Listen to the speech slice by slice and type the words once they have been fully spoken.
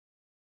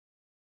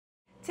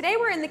Today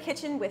we're in the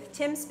kitchen with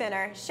Tim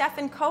Spinner, chef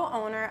and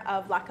co-owner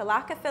of La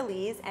Calaca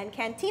Feliz and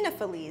Cantina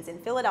Feliz in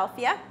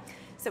Philadelphia.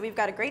 So we've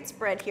got a great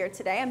spread here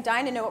today. I'm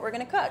dying to know what we're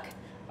going to cook.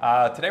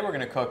 Today we're going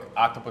to cook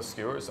octopus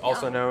skewers,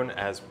 also known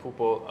as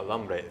pulpo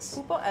alhombres.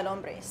 Pulpo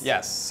alhombres.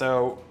 Yes,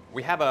 so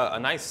we have a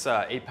nice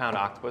 8-pound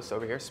octopus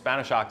over here,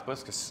 Spanish octopus,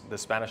 because the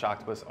Spanish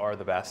octopus are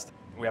the best.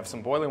 We have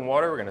some boiling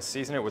water. We're going to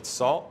season it with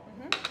salt,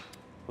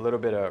 a little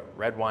bit of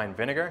red wine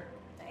vinegar,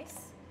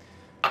 Nice.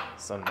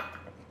 some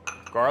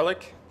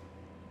garlic,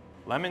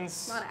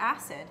 lemons. A lot of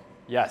acid.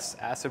 Yes,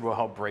 acid will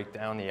help break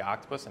down the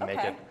octopus and make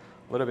it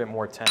a little bit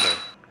more tender.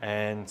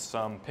 And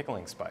some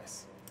pickling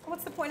spice.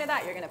 What's the point of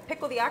that? You're going to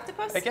pickle the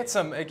octopus?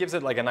 It gives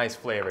it like a nice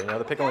flavor. You know,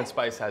 the pickling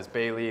spice has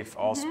bay leaf,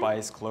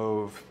 allspice,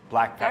 clove,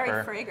 black pepper.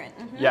 Very fragrant.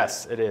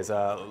 Yes, it is.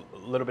 A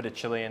little bit of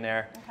chili in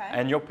there. Okay.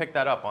 And you'll pick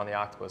that up on the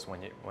octopus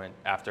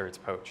after it's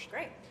poached.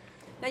 Great.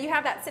 Now you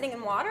have that sitting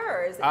in water,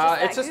 or is it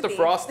just it's just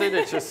defrosted.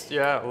 It's just,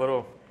 a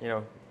little,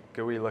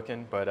 gooey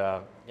looking,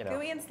 but,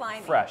 gooey and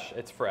slimy. Fresh.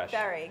 It's fresh.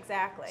 Very,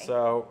 exactly.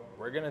 So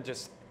we're going to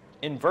just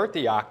invert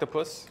the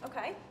octopus.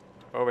 Okay.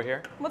 Over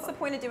here. What's the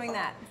point of doing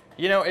that?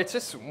 It's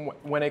just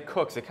when it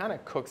cooks, it kind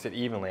of cooks it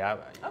evenly.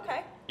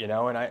 Okay.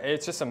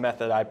 It's just a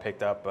method I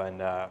picked up,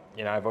 and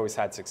I've always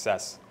had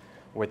success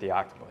with the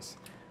octopus.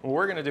 What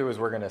we're going to do is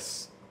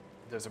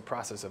there's a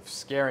process of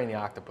scaring the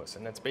octopus,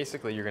 and that's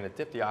basically you're going to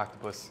dip the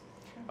octopus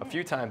a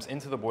few times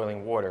into the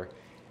boiling water,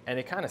 and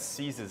it kind of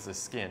seizes the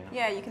skin.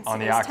 Yeah, you can see on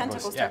the those octopus.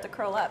 tentacles start to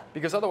curl up.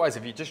 Because otherwise,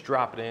 if you just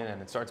drop it in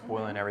and it starts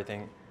boiling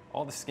everything,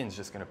 all the skin's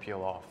just going to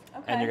peel off.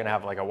 Okay. And you're going to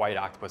have like a white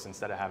octopus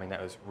instead of having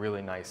those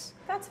really nice.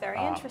 That's very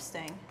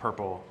interesting.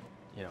 Purple,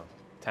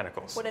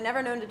 tentacles. Would have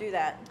never known to do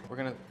that. We're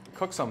going to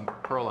cook some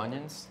pearl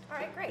onions. All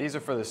right, great. These are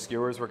for the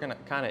skewers. We're going to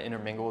kind of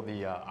intermingle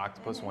the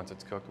octopus once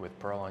it's cooked with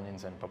pearl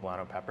onions and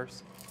poblano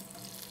peppers.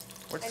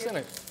 We're just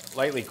going to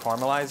lightly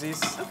caramelize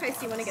these. Okay,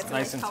 so you want to get some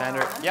nice and color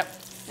tender. on. Yep.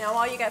 Now,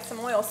 while you got some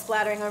oil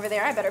splattering over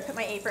there, I better put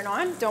my apron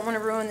on. Don't want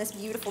to ruin this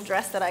beautiful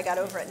dress that I got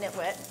over at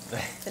Nitwit,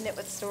 the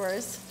Nitwit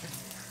stores.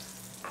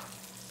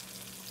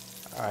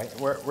 All right,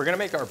 we're going to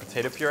make our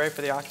potato puree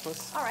for the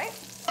octopus. All right.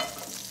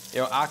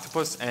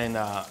 Octopus and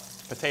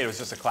potato is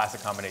just a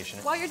classic combination.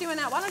 While you're doing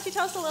that, why don't you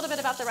tell us a little bit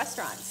about the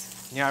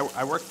restaurants?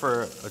 I worked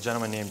for a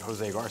gentleman named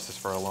Jose Garces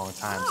for a long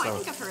time. Oh, so I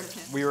think I've heard of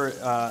him. We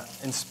were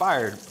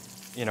inspired,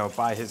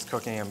 by his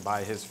cooking and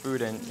by his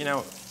food. And,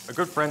 a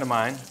good friend of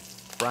mine,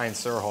 Brian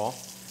Surhall,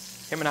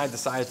 him and I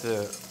decided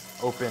to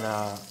open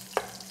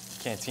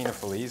Cantina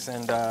Feliz.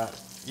 And,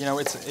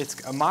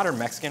 it's a modern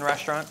Mexican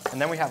restaurant.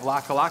 And then we have La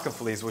Calaca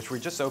Feliz, which we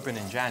just opened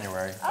in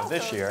January of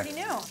this year. Pretty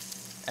new.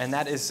 And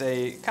that is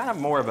a kind of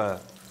more of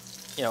a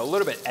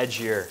little bit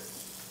edgier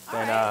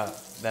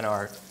than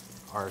our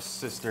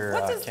sister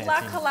What does Cantina.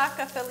 La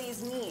Calaca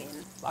Feliz mean?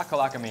 La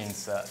Calaca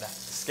means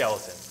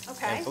skeleton.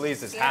 Okay. And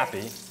Feliz is Scary.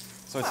 happy,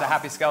 so it's a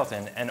happy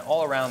skeleton. And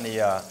all around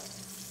the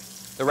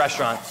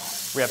restaurant,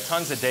 we have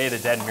tons of Day of the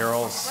Dead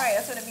murals. Right,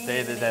 that's what it means.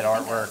 Day of the Dead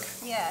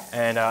artwork. Yeah.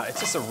 And it's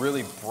just a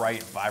really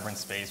bright, vibrant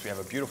space. We have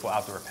a beautiful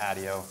outdoor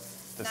patio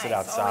to sit Nice.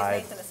 outside.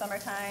 Always nice in the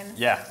summertime.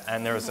 Yeah,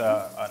 and there's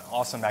an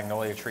awesome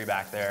magnolia tree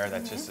back there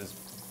that just is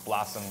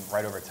blossomed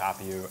right over top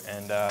of you.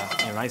 And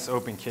nice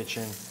open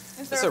kitchen.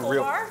 Is there a full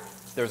bar?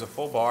 There's a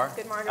full bar.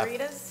 Good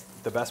margaritas?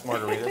 The best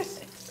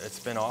margaritas.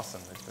 It's been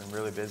awesome. It's been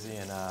really busy,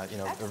 and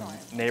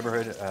Excellent. the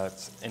neighborhood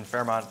it's in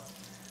Fairmont,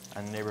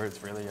 and the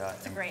neighborhood's really a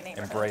great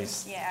neighborhood.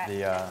 embraced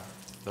Yeah.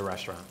 the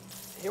restaurant.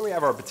 Here we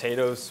have our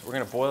potatoes. We're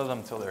going to boil them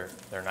until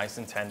they're nice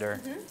and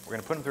tender. We're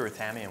going to put them through a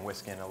tammy and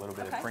whisk in a little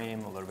bit of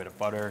cream, a little bit of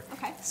butter,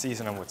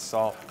 season them with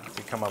salt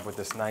to come up with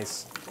this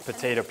nice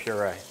potato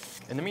puree.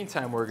 In the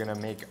meantime, we're going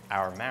to make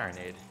our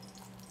marinade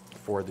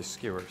for the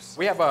skewers.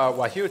 We have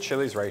Guajillo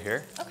chilies right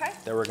here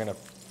that we're going to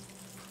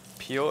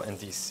peel and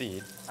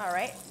de-seed. All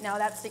right. Now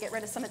that's to get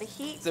rid of some of the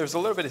heat. There's a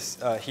little bit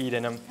of heat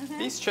in them.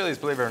 These chilies,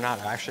 believe it or not,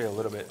 are actually a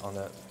little bit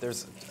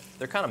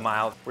they're kind of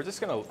mild. We're just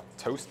going to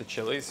toast the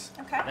chilies.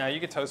 Okay. Now you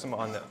could toast them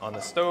on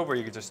the stove, or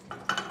you could just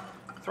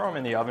throw them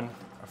in the oven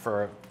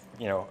for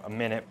a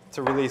minute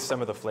to release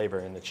some of the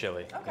flavor in the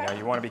chili. Okay.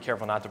 You want to be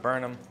careful not to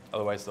burn them,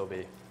 otherwise they'll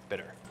be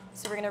bitter.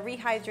 So we're going to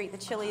rehydrate the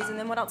chilies, and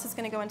then what else is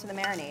going to go into the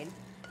marinade?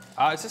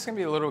 It's just going to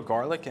be a little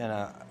garlic and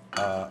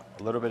a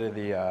little bit of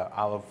the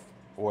olive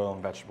oil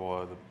and vegetable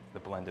oil, the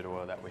blended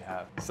oil that we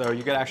have. So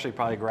you could actually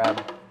probably grab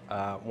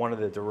one of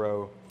the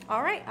Dorot.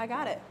 All right, I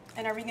got it.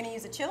 And are we going to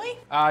use a chili?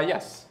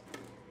 Yes.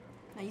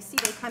 Now you see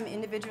they come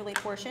individually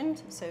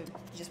portioned, so you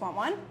just want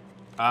one?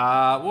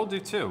 We'll do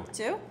two.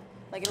 Two?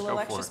 Like it a little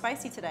Go extra for it.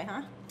 spicy today,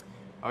 huh?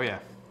 Oh yeah.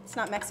 It's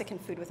not Mexican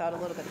food without a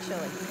little bit of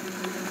chili.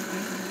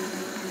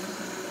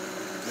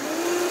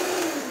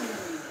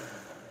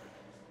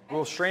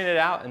 We'll strain it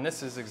out, and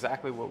this is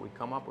exactly what we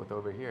come up with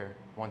over here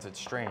once it's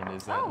strained.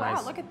 Is that nice?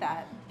 Wow, look at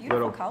that.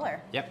 Beautiful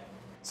color. Yep.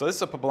 So this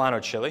is a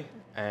poblano chili,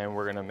 and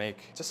we're gonna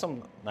make just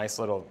some nice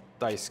little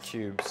diced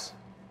cubes.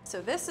 So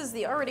this is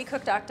the already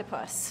cooked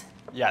octopus.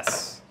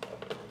 Yes.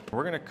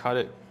 We're gonna cut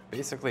it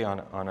basically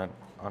on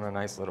a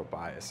nice little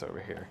bias over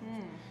here.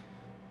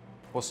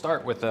 We'll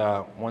start with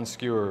one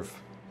skewer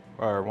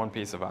or one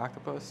piece of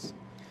octopus.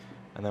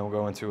 And then we'll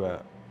go into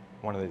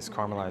one of these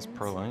caramelized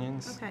pearl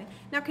onions. Okay.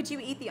 Now, could you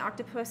eat the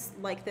octopus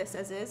like this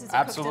as is? Is it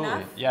Absolutely.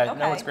 cooked enough? Yeah, okay.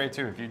 no, it's great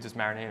too. If you just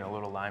marinate in a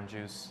little lime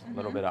juice, a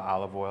little bit of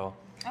olive oil,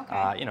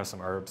 okay. You know,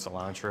 some herbs,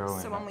 cilantro.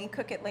 So when we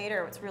cook it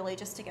later, it's really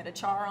just to get a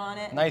char on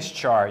it? Nice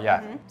char,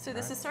 yeah. So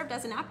this is served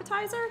as an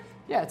appetizer?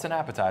 Yeah, it's an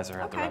appetizer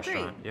at the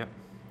restaurant. Great. Yep.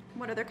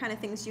 What other kind of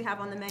things do you have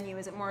on the menu?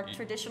 Is it more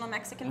traditional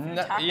Mexican food,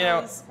 tacos? You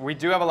know, we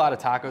do have a lot of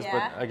tacos,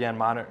 Yeah. but again,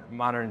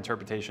 modern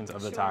interpretations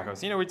of the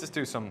tacos. You know, we just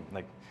do some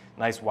like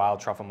nice wild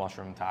truffle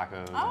mushroom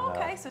tacos. Oh,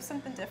 okay, so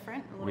something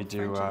different, a little we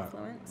do, French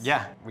influence.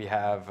 Yeah, we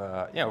have,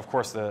 you know, of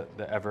course, the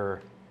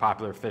ever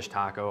popular fish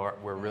taco.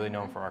 We're really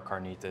known for our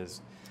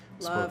carnitas.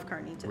 Love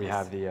carnitas. We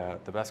have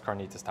the best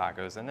carnitas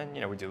tacos, and then,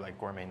 you know, we do like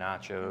gourmet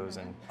nachos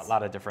and a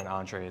lot of different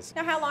entrees.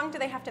 Now, how long do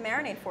they have to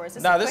marinate for? Is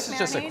this No, a this quick is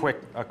just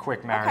marinade? a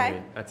quick marinade.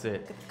 Okay. That's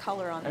it. Good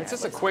color on And there. it's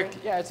just a looks quick,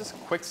 great. yeah, it's just a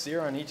quick sear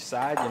on each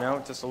side, you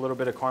know, just a little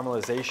bit of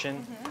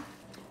caramelization.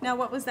 Now,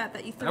 what was that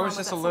you threw That on? was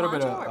just a that little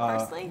bit cilantro of or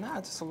parsley? no,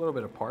 just a little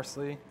bit of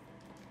parsley.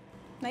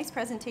 Nice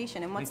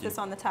presentation. And what's Thank you. this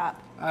on the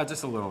top?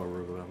 Just a little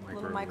arugula, A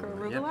little micro Yep.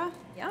 arugula?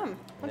 Yum.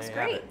 Looks There you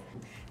have great. it.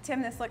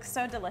 Tim, this looks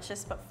so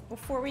delicious, but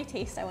before we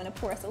taste, I want to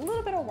pour us a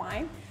little bit of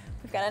wine.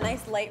 We've got a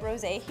nice light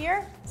rosé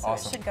here, so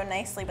Awesome. it should go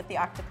nicely with the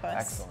octopus.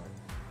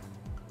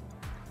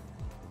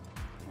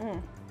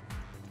 Excellent.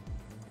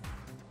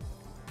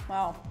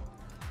 Wow.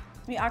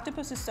 The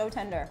octopus is so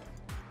tender.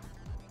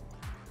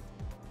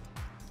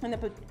 And the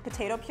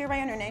potato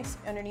puree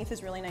underneath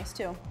is really nice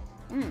too.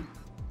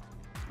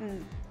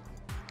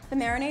 The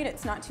marinade,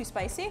 it's not too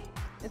spicy.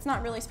 It's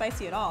not really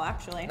spicy at all,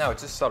 actually. No,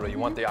 it's just subtle. You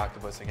want the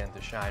octopus again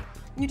to shine.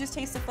 You just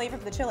taste the flavor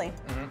of the chili.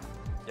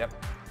 Yep.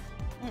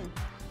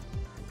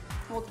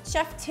 Well,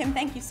 Chef Tim,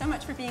 thank you so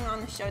much for being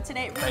on the show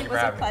today. It really Thank you was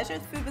for a having me. pleasure.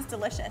 The food was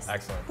delicious.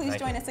 Excellent. Please Thank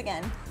join you. us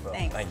again. Well,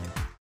 Thanks. Thank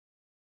you.